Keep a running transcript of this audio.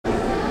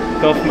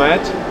tough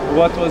match.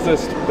 What was the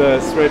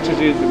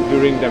strategy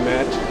during the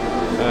match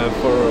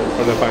for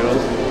the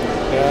finals?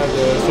 Yeah,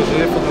 the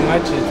strategy for the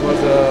match, it was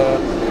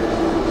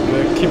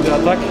keep the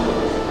attack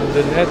on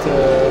the net.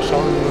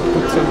 Sharone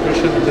put some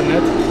pressure on the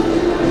net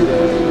and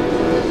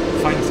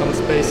find some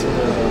space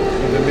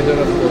in the middle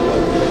of the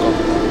court.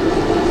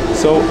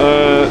 So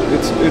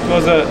it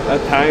was a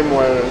time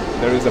where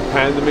there is a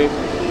pandemic.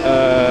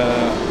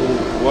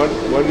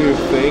 What do you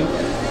think?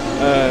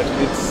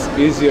 It's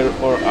easier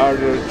or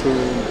harder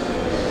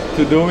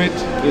to do it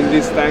in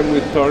this time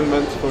with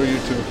tournaments for you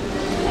too?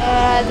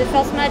 The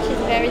first match is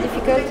very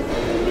difficult.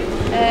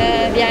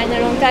 In a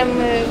long time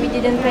we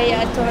didn't play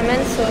at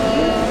tournaments, so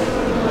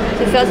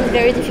the first is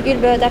very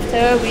difficult, but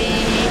after we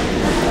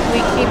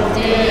keep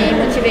the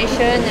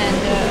motivation and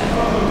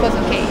it was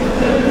okay.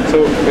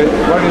 So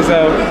what is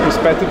the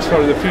perspectives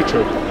for the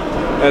future?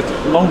 At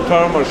long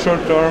term or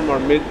short term or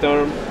mid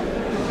term?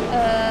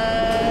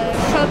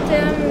 Short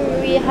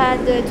term we had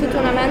 2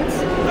 tournaments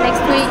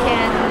next week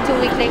and 2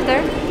 weeks later,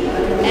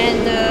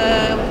 and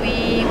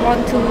we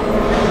want to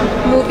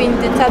move in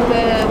the top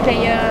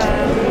player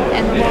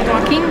and world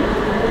ranking,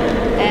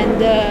 and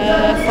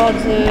for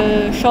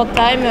the short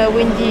time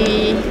win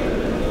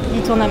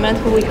the tournament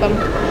who will come.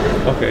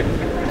 Okay,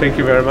 thank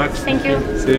you very much. Thank you. See you.